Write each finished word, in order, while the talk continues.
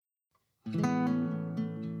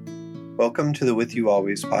Welcome to the With You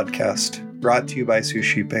Always podcast, brought to you by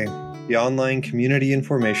Suscipe, the online community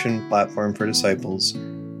information platform for disciples.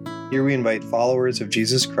 Here we invite followers of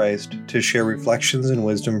Jesus Christ to share reflections and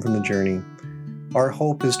wisdom from the journey. Our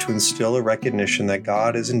hope is to instill a recognition that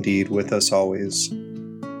God is indeed with us always.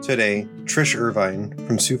 Today, Trish Irvine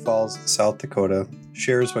from Sioux Falls, South Dakota,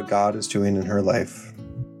 shares what God is doing in her life.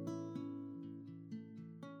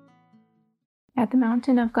 At the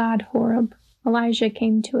mountain of God, Horeb, Elijah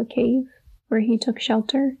came to a cave where he took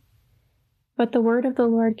shelter. But the word of the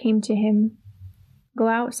Lord came to him, "Go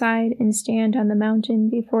outside and stand on the mountain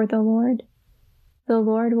before the Lord. The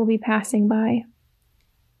Lord will be passing by."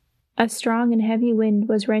 A strong and heavy wind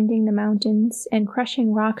was rending the mountains and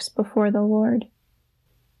crushing rocks before the Lord.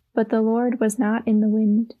 But the Lord was not in the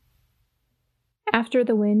wind. After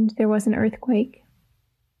the wind there was an earthquake,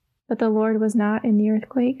 but the Lord was not in the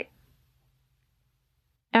earthquake.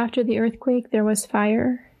 After the earthquake there was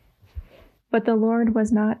fire, but the Lord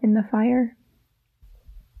was not in the fire.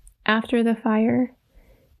 After the fire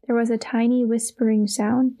there was a tiny whispering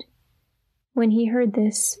sound. When he heard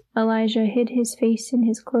this, Elijah hid his face in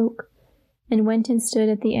his cloak and went and stood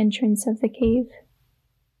at the entrance of the cave.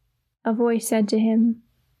 A voice said to him,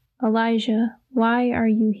 "Elijah, why are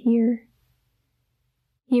you here?"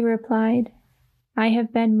 He replied, "I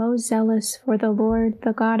have been most zealous for the Lord,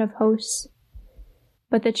 the God of hosts.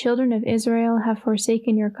 But the children of Israel have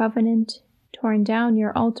forsaken your covenant, torn down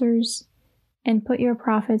your altars, and put your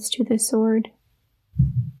prophets to the sword.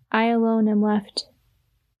 I alone am left,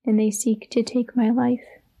 and they seek to take my life."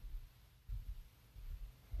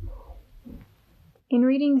 In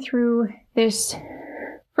reading through this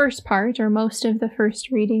first part, or most of the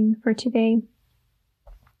first reading for today,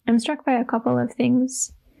 I'm struck by a couple of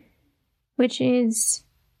things, which is,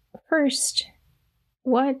 first,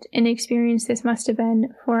 what an experience this must have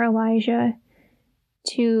been for Elijah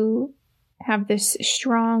to have this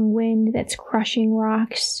strong wind that's crushing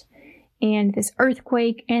rocks, and this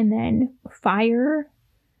earthquake, and then fire.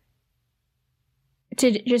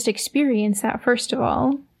 To just experience that, first of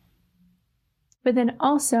all. But then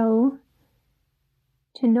also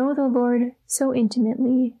to know the Lord so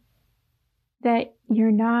intimately that you're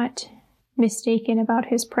not mistaken about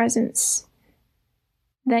his presence,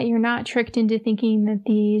 that you're not tricked into thinking that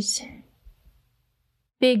these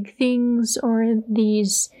big things or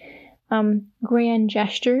these grand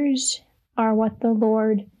gestures are what the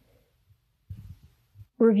Lord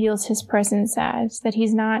reveals his presence as, that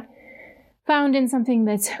he's not found in something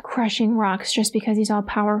that's crushing rocks just because he's all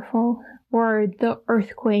powerful, or the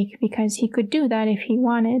earthquake because he could do that if he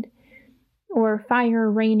wanted, or fire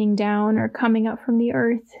raining down or coming up from the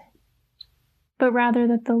earth, but rather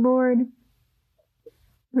that the Lord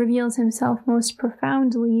reveals himself most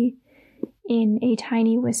profoundly in a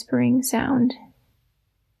tiny whispering sound.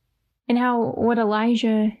 And how what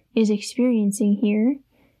Elijah is experiencing here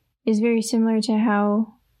is very similar to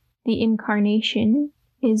how the incarnation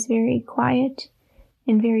is very quiet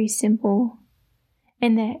and very simple,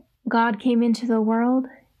 and that God came into the world,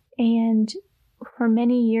 and for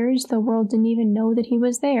many years the world didn't even know that he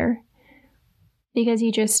was there, because he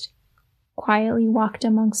just quietly walked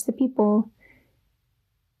amongst the people,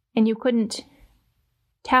 and you couldn't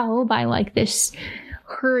tell by like this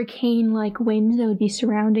hurricane-like wind that would be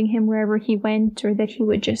surrounding him wherever he went, or that he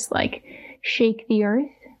would just like shake the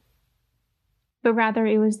earth, but rather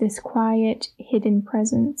it was this quiet, hidden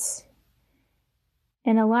presence.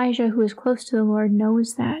 And Elijah, who is close to the Lord,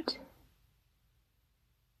 knows that.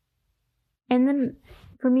 And then,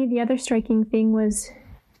 for me, the other striking thing was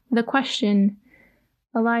the question,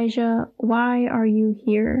 "Elijah, why are you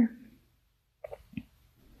here?"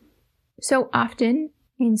 So often,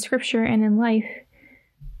 in Scripture and in life,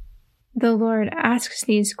 the Lord asks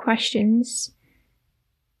these questions,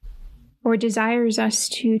 or desires us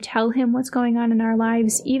to tell him what's going on in our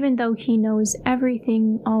lives, even though he knows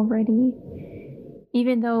everything already,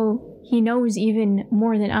 even though he knows even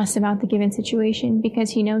more than us about the given situation,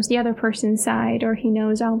 because he knows the other person's side, or he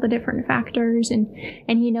knows all the different factors, and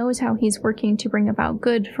he knows how he's working to bring about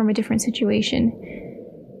good from a different situation.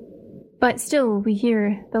 But still, we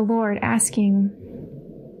hear the Lord asking,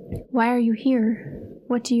 "Why are you here?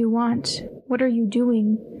 What do you want? What are you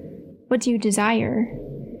doing? What do you desire?"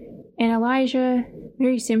 And Elijah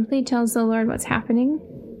very simply tells the Lord what's happening.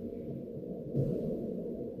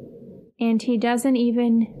 And he doesn't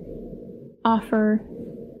even offer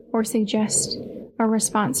or suggest a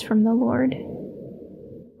response from the Lord,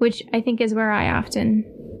 which I think is where I often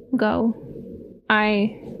go.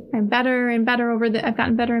 I'm better and better I've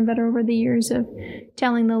gotten better and better over the years of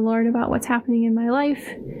telling the Lord about what's happening in my life.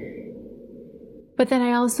 But then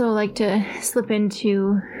I also like to slip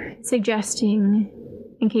into suggesting,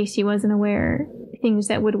 in case he wasn't aware, things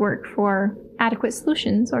that would work for adequate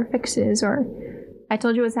solutions or fixes, or I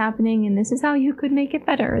told you what's happening and this is how you could make it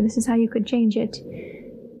better, or this is how you could change it.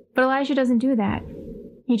 But Elijah doesn't do that.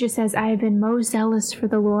 He just says, I have been most zealous for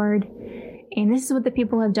the Lord, and this is what the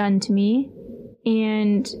people have done to me,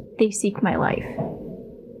 and they seek my life.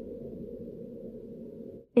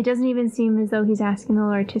 It doesn't even seem as though he's asking the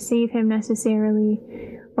Lord to save him necessarily,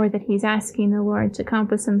 or that he's asking the Lord to come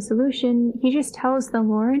up with some solution. He just tells the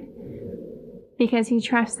Lord because he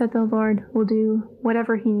trusts that the Lord will do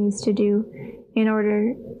whatever he needs to do in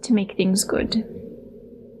order to make things good.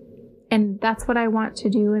 And that's what I want to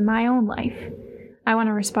do in my own life. I want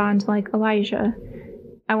to respond like Elijah.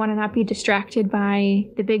 I want to not be distracted by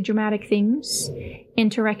the big dramatic things, and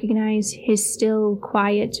to recognize his still,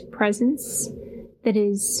 quiet presence that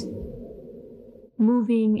is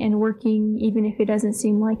moving and working, even if it doesn't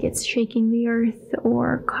seem like it's shaking the earth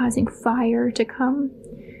or causing fire to come.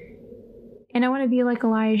 And I want to be like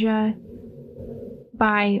Elijah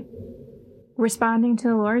by responding to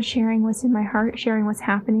the Lord, sharing what's in my heart, sharing what's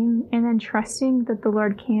happening, and then trusting that the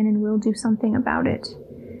Lord can and will do something about it.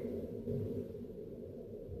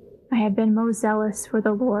 I have been most zealous for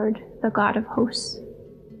the Lord, the God of hosts.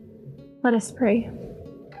 Let us pray.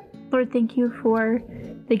 Lord, thank you for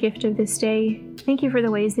the gift of this day. Thank you for the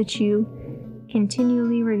ways that you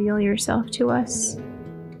continually reveal yourself to us.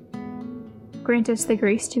 Grant us the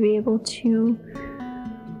grace to be able to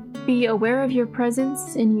be aware of your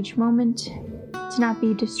presence in each moment, to not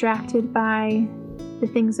be distracted by the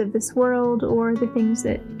things of this world or the things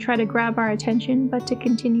that try to grab our attention, but to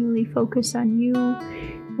continually focus on you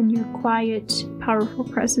and your quiet, powerful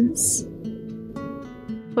presence.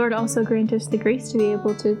 Lord, also grant us the grace to be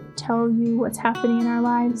able to tell you what's happening in our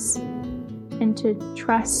lives and to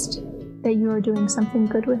trust that you are doing something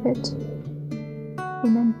good with it.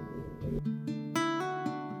 Amen.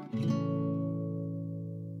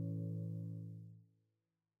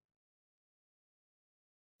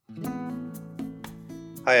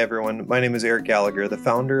 Hi everyone, my name is Eric Gallagher, the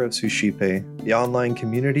founder of Suscipe, the online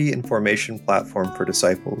community and formation platform for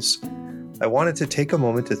disciples. I wanted to take a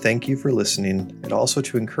moment to thank you for listening and also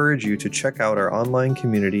to encourage you to check out our online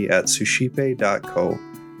community at suscipe.co.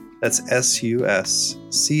 That's suscipe.co.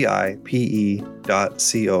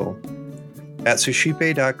 At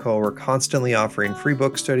suscipe.co, we're constantly offering free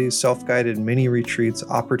book studies, self-guided mini retreats,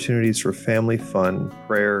 opportunities for family fun,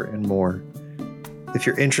 prayer, and more. If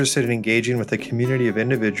you're interested in engaging with a community of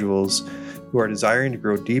individuals who are desiring to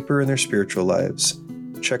grow deeper in their spiritual lives,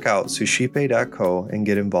 check out suscipe.co and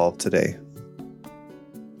get involved today.